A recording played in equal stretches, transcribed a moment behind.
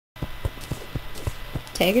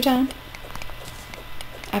Take your time.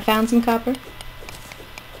 I found some copper.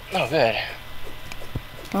 Oh, good.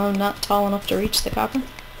 Well, I'm not tall enough to reach the copper.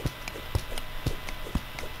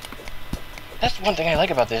 That's one thing I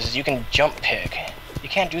like about this, is you can jump pick. You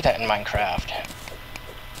can't do that in Minecraft.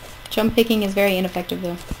 Jump picking is very ineffective,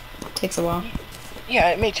 though. It takes a while.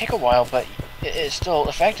 Yeah, it may take a while, but it's still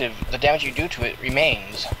effective. The damage you do to it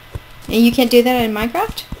remains. And you can't do that in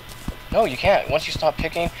Minecraft? No, you can't. Once you stop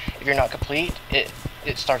picking, if you're not complete, it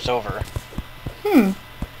starts over. Hmm.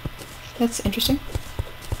 That's interesting.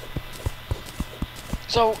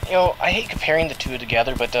 So, you know, I hate comparing the two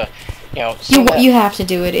together, but, you know... You have to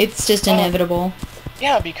do it. It's just inevitable.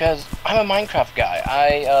 Yeah, because I'm a Minecraft guy.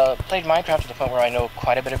 I played Minecraft to the point where I know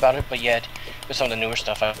quite a bit about it, but yet, with some of the newer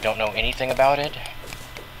stuff, I don't know anything about it.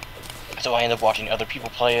 So I end up watching other people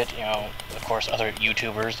play it, you know, of course, other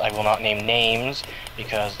YouTubers. I will not name names,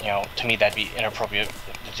 because, you know, to me that'd be inappropriate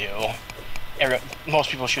to do.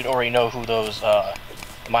 Most people should already know who those,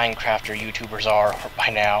 Minecrafter YouTubers are by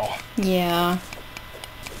now. Yeah.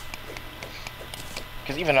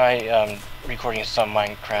 Because even I, recording some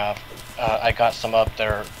Minecraft, I got some up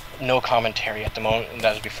there, no commentary at the moment, and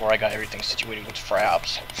that was before I got everything situated with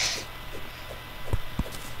fraps.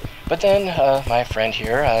 But then, my friend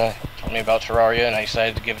here, told me about Terraria, and I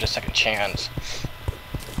decided to give it a second chance.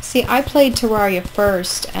 See, I played Terraria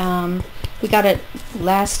first. We got it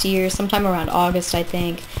last year, sometime around August, I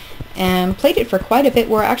think, and played it for quite a bit.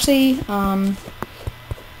 Where actually, I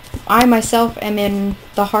myself am in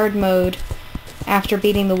the hard mode after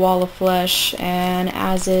beating the Wall of Flesh, and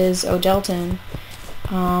as is O'Delton.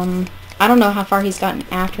 I don't know how far he's gotten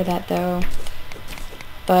after that, though.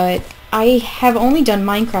 But I have only done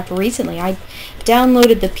Minecraft recently. I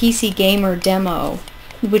downloaded the PC Gamer demo,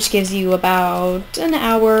 which gives you about an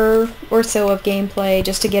hour or so of gameplay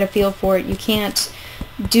just to get a feel for it. You can't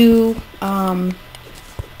do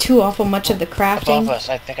too awful much of the crafting. Above us,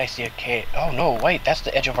 I think I see a cave. Oh no, wait, that's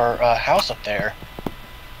the edge of our house up there.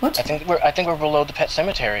 What? I think we're below the pet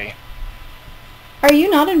cemetery. Are you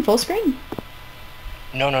not in full screen?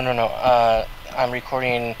 No. I'm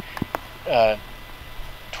recording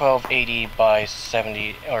 1280 by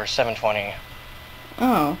 70 or 720.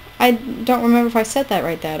 Oh, I don't remember if I said that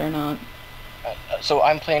right or not. So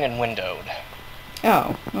I'm playing in windowed.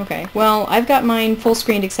 Oh, okay. Well, I've got mine full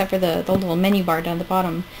screened except for the little menu bar down the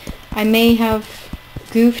bottom. I may have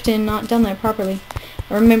goofed and not done that properly.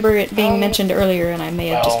 I remember it being mentioned earlier, and I may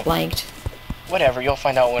have just blanked. Whatever, you'll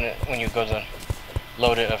find out when you go to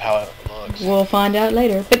load it of how it looks. We'll find out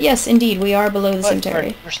later. But yes, indeed, we are below the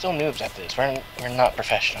cemetery. We're still noobs at this. We're not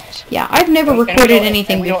professionals. Yeah, I've never recorded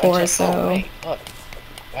anything before, so... Oh, wait, look.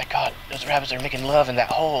 My god, those rabbits are making love in that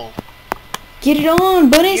hole. Get it on,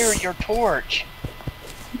 bunnies! Here, your torch.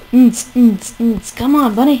 Come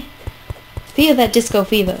on, bunny. Feel that disco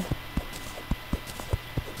fever.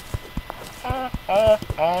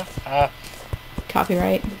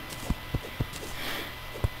 Copyright.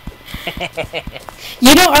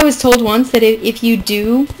 You know, I was told once that if you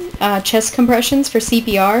do chest compressions for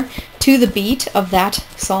CPR to the beat of that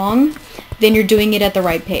song, then you're doing it at the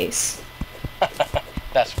right pace.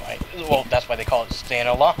 That's why. Well, that's why they call it staying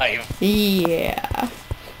alive. Yeah.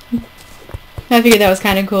 I figured that was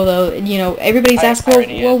kind of cool, though. You know, everybody's asked,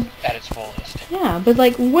 well, at its fullest. Yeah, but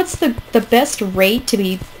like, what's the best rate to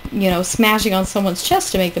be, you know, smashing on someone's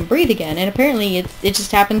chest to make them breathe again? And apparently, it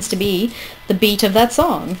just happens to be the beat of that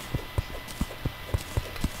song.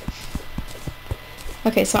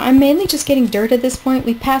 Okay, so I'm mainly just getting dirt at this point.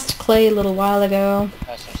 We passed clay a little while ago.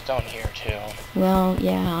 There's some stone here too. Well,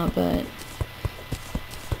 yeah, but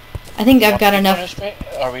I think I've got enough.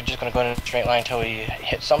 Are we just gonna go in a straight line until we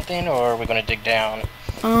hit something, or are we gonna dig down?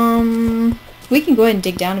 We can go ahead and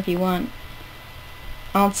dig down if you want.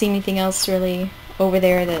 I don't see anything else really over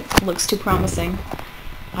there that looks too promising.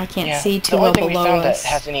 I can't see too well below us. The only thing we found that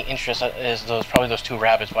has any interest is probably those two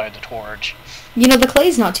rabbits by the torch. You know, the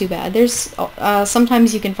clay's not too bad. There's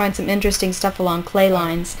sometimes you can find some interesting stuff along clay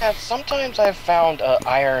lines. Yeah, sometimes I've found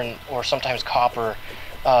iron or sometimes copper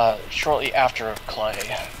shortly after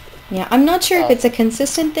clay. Yeah, I'm not sure if it's a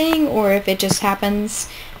consistent thing or if it just happens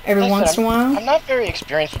every once in a while. I'm not very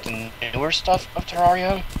experienced with the newer stuff of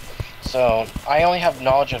Terraria, so I only have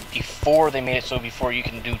knowledge of before they made it so before you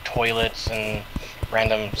can do toilets and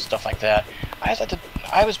random stuff like that. I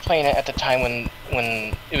was playing it at the time when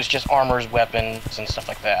it was just armors, weapons, and stuff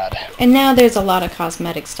like that. And now there's a lot of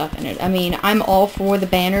cosmetic stuff in it. I mean, I'm all for the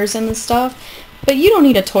banners and the stuff, but you don't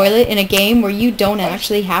need a toilet in a game where you don't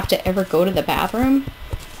actually have to ever go to the bathroom.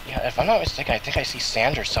 Yeah, if I'm not mistaken, I think I see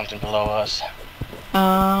sand or something below us.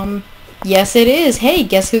 Yes it is. Hey,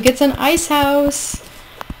 guess who gets an ice house?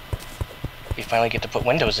 we finally get to put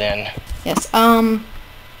windows in. Yes,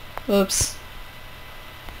 oops.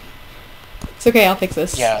 It's okay, I'll fix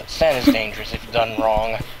this. Yeah, sand is dangerous if done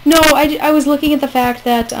wrong. No, I was looking at the fact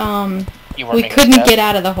that, we couldn't get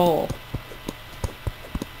out of the hole.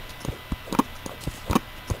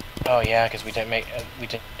 Oh yeah, because we didn't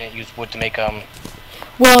use wood to make,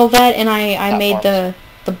 Well, that, and I made the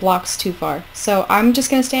blocks too far. So I'm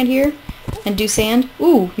just gonna stand here and do sand.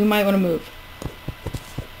 Ooh, you might want to move.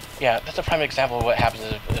 Yeah, that's a prime example of what happens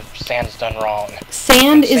if sand's done wrong.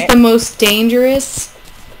 Sand is the most dangerous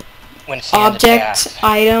object,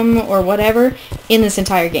 item, or whatever in this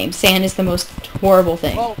entire game. Sand is the most horrible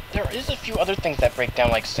thing. Well, there is a few other things that break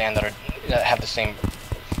down like sand that have the same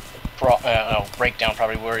breakdown,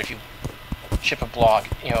 probably, where if you chip a block,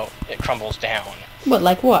 you know, it crumbles down. What,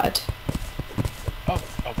 like what? Oh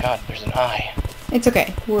god, there's an eye. It's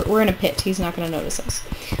okay. We're in a pit. He's not going to notice us.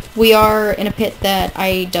 We are in a pit that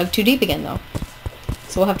I dug too deep again, though.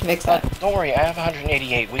 So we'll have to fix that. Don't worry, I have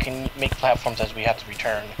 188. We can make platforms as we have to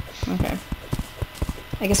return. Okay.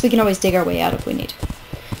 I guess we can always dig our way out if we need.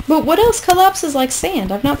 But what else collapses like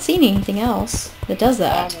sand? I've not seen anything else that does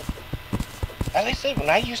that. As I said, when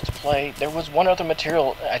I used to play, there was one other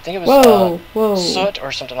material. I think it was soot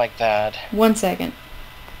or something like that. 1 second.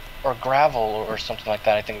 Or gravel or something like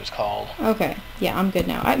that, I think it was called. Okay. Yeah, I'm good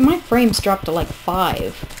now. My frames dropped to like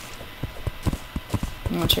 5.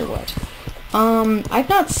 I'm not sure what. I've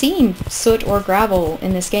not seen soot or gravel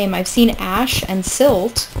in this game. I've seen ash and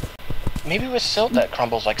silt. Maybe it was silt that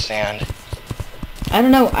crumbles like sand. I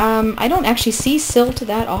don't know. I don't actually see silt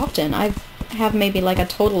that often. I have maybe like a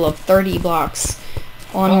total of 30 blocks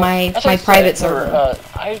on my private server.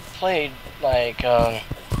 I played like okay,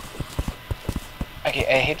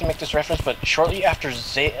 I hate to make this reference, but shortly after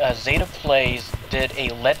Zeta Plays did a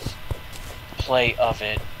Let's Play of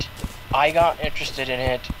it, I got interested in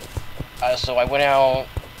it. So I went out,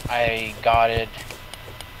 I got it,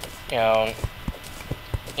 you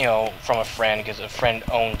know, from a friend, because a friend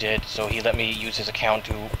owned it, so he let me use his account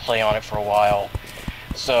to play on it for a while.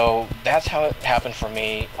 So that's how it happened for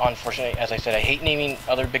me. Unfortunately, as I said, I hate naming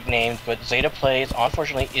other big names, but Zeta Plays,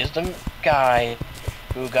 unfortunately, is the guy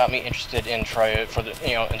who got me interested in in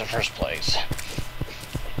the first place.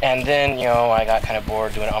 And then, you know, I got kind of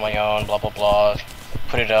bored doing it on my own, blah blah blah.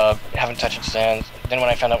 Put it up, haven't touched it since. Then when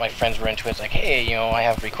I found out my friends were into it, it's like, hey, you know, I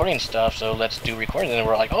have recording stuff, so let's do recording. And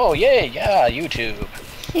we're like, oh yay, yeah, YouTube.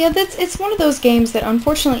 Yeah, it's one of those games that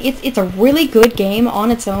unfortunately it's a really good game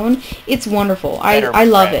on its own. It's wonderful. I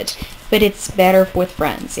love it, but it's better with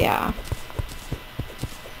friends. Yeah.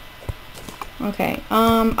 Okay.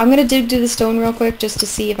 I'm gonna do the stone real quick just to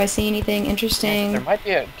see if I see anything interesting. There might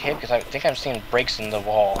be a cave because I think I'm seeing breaks in the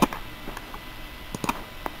wall.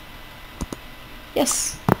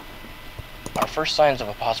 Yes. Our first signs of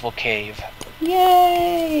a possible cave.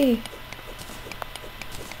 Yay!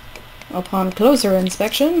 Upon closer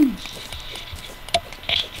inspection.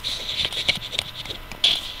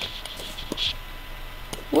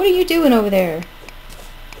 What are you doing over there?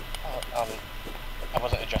 I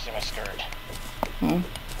wasn't adjusting my skirt. Oh.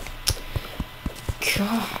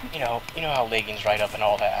 God. You know how leggings ride up and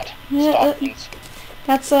all that. Yeah, Stockings.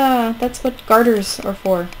 That's what garters are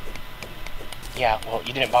for. Yeah, well,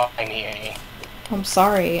 you didn't buy me any. I'm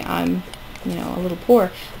sorry, I'm, you know, a little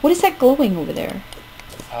poor. What is that glowing over there?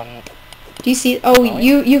 Do you see it? Oh,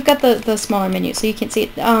 you've got the smaller menu, so you can see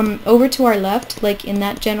it. Over to our left, like in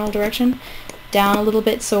that general direction, down a little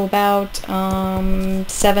bit, so about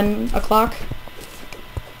 7 o'clock.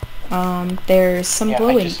 There's some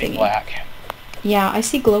glowing I just see black. Yeah, I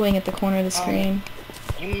see glowing at the corner of the screen.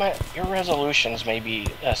 Your resolutions may be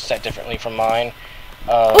set differently from mine.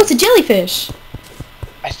 Oh, it's a jellyfish!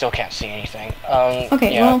 I still can't see anything.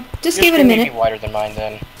 Okay, yeah. well, just give it a minute. May be wider than mine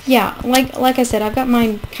then. Yeah, like I said, I've got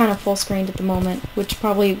mine kind of full screened at the moment, which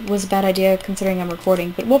probably was a bad idea considering I'm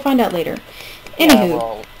recording, but we'll find out later. Anywho, yeah,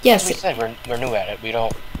 well, yes. As we said, we're new at it. We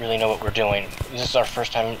don't really know what we're doing. This is our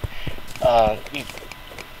first time.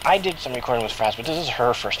 I did some recording with Fraps, but this is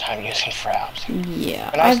her first time using Fraps. Yeah.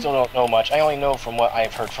 And I still don't know much. I only know from what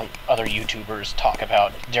I've heard from other YouTubers talk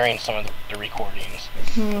about during some of the recordings.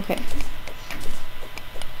 Okay.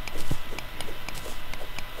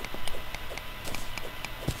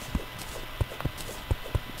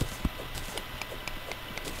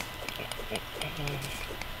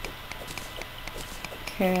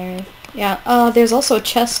 Okay. Yeah, there's also a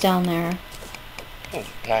chest down there.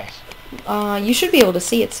 Nice. You should be able to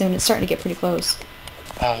see it soon. It's starting to get pretty close.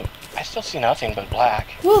 I still see nothing but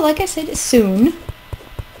black. Well, like I said, soon.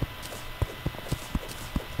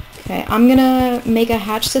 Okay, I'm gonna make a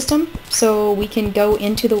hatch system so we can go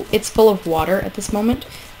into the... It's full of water at this moment.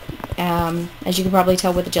 as you can probably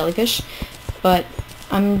tell with the jellyfish. But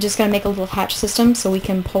I'm just going to make a little hatch system so we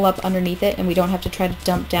can pull up underneath it and we don't have to try to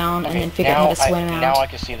dump down and then figure out how to swim out. Now I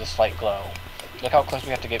can see the slight glow. Look how close we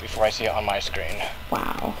have to get before I see it on my screen.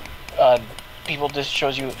 Wow. People, this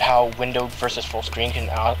shows you how windowed versus full screen can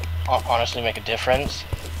honestly make a difference.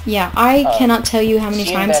 Yeah, I cannot tell you how many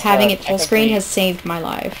times having it full screen has saved my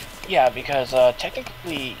life. Yeah, because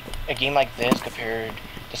technically a game like this compared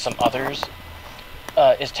to some others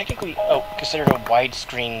is technically considered a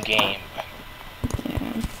widescreen game.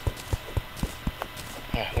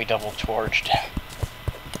 Yeah. We double torched.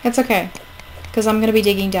 It's okay, because I'm going to be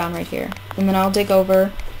digging down right here. And then I'll dig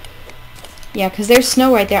over. Yeah, because there's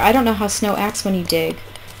snow right there. I don't know how snow acts when you dig.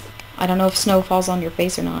 I don't know if snow falls on your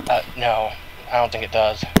face or not. No, I don't think it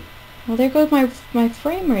does. Well, there goes my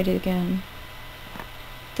frame rate again.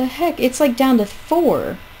 The heck? It's like down to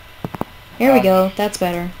 4. There we go. That's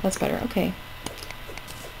better. That's better. Okay.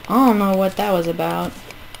 I don't know what that was about.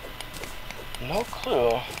 No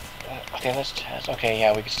clue. Okay, let's test. Okay,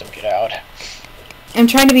 yeah, we can still get out. I'm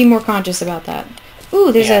trying to be more conscious about that.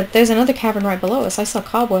 Ooh, there's another cavern right below us. I saw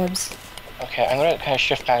cobwebs. Okay, I'm gonna kind of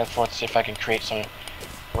shift back and forth to see if I can create some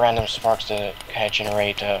random sparks to kind of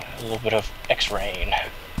generate a little bit of X-rain.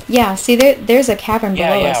 Yeah, see, there's a cavern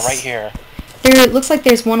below us. Yeah, right here. It looks like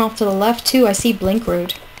there's one off to the left, too. I see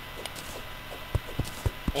Blinkroot.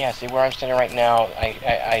 Yeah, see, where I'm standing right now,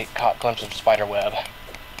 I caught a glimpse of spiderweb.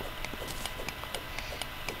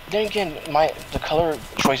 Then again, the color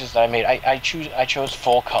choices that I made, I chose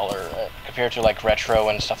full color compared to like retro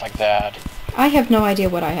and stuff like that. I have no idea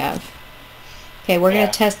what I have. Okay, we're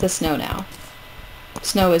gonna test the snow now.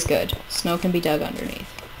 Snow is good. Snow can be dug underneath.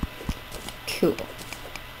 Cool.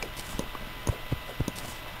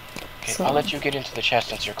 Okay, so I'll let you get into the chest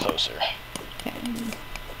since you're closer. Okay.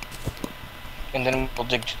 And then we'll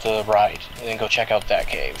dig to the right, and then go check out that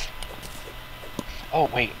cave. Oh,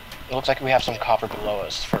 wait. It looks like we have some copper below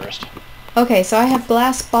us first. Okay, so I have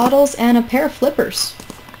glass bottles and a pair of flippers.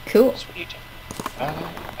 Cool. Sweet.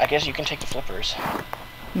 I guess you can take the flippers.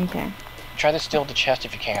 Okay. Try to steal the chest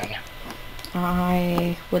if you can.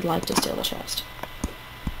 I would like to steal the chest.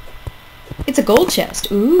 It's a gold chest.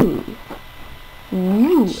 Ooh.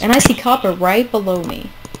 Ooh. Sweet. And I see copper right below me.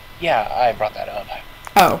 Yeah, I brought that up.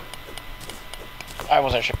 Oh. I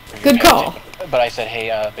wasn't sure. Good call. But I said,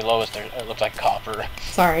 hey, below us there it looks like copper.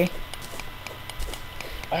 Sorry.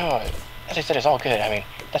 Oh, as I said, it's all good. I mean,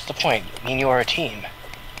 that's the point. Me and you are a team.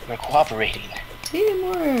 We're cooperating.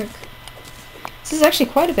 Teamwork. This is actually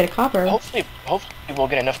quite a bit of copper. Hopefully we'll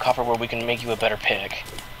get enough copper where we can make you a better pick.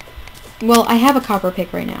 Well, I have a copper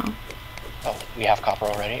pick right now. Oh, we have copper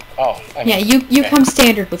already? Oh, I mean, yeah, you come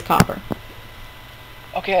standard with copper.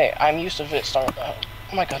 Okay, I'm used to it.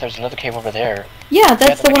 Oh my god, there's another cave over there. Yeah,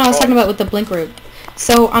 that's the one I was talking about with the Blinkroot.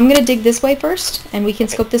 So I'm gonna dig this way first, and we can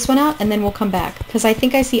scope this one out, and then we'll come back. Because I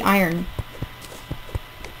think I see iron.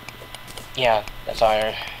 Yeah, that's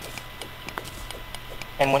iron.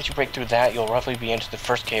 And once you break through that, you'll roughly be into the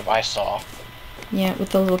first cave I saw. Yeah, with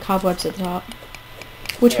the little cobwebs at the top.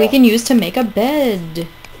 Which we can use to make a bed.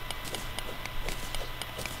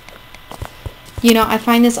 You know, I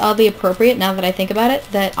find this oddly appropriate now that I think about it,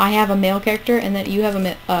 that I have a male character and that you have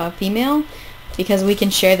a female, because we can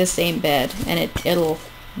share the same bed, and it'll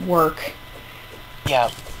work. Yeah.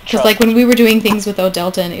 Because, like, when we were doing things with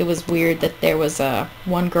O'Delton, it was weird that there was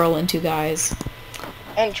one girl and 2 guys.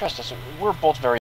 And trust us, we're both very